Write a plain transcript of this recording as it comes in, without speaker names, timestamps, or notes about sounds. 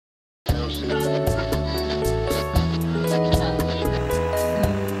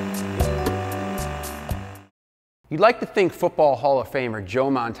You'd like to think Football Hall of Famer Joe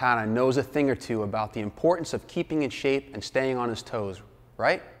Montana knows a thing or two about the importance of keeping in shape and staying on his toes,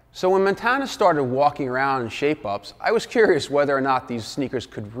 right? So when Montana started walking around in shape-ups, I was curious whether or not these sneakers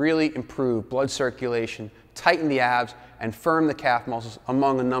could really improve blood circulation, tighten the abs, and firm the calf muscles,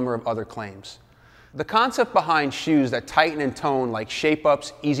 among a number of other claims. The concept behind shoes that tighten and tone like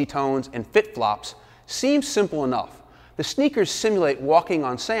shape-ups, easy tones, and fit flops seems simple enough. The sneakers simulate walking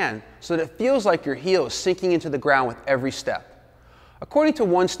on sand so that it feels like your heel is sinking into the ground with every step. According to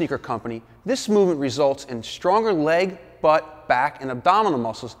one sneaker company, this movement results in stronger leg, butt, back, and abdominal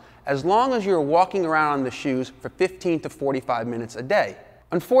muscles as long as you're walking around on the shoes for 15 to 45 minutes a day.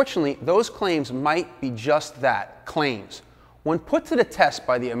 Unfortunately, those claims might be just that, claims. When put to the test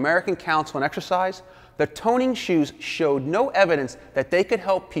by the American Council on Exercise, the toning shoes showed no evidence that they could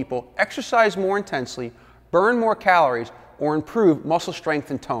help people exercise more intensely, burn more calories, or improve muscle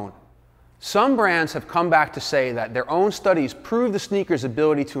strength and tone. Some brands have come back to say that their own studies prove the sneaker's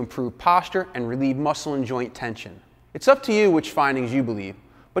ability to improve posture and relieve muscle and joint tension. It's up to you which findings you believe,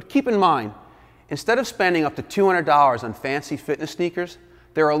 but keep in mind, instead of spending up to $200 on fancy fitness sneakers,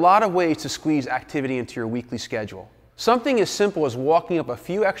 there are a lot of ways to squeeze activity into your weekly schedule. Something as simple as walking up a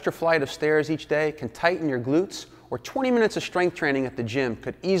few extra flight of stairs each day can tighten your glutes, or 20 minutes of strength training at the gym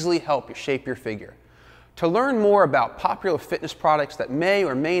could easily help you shape your figure. To learn more about popular fitness products that may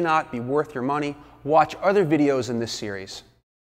or may not be worth your money, watch other videos in this series.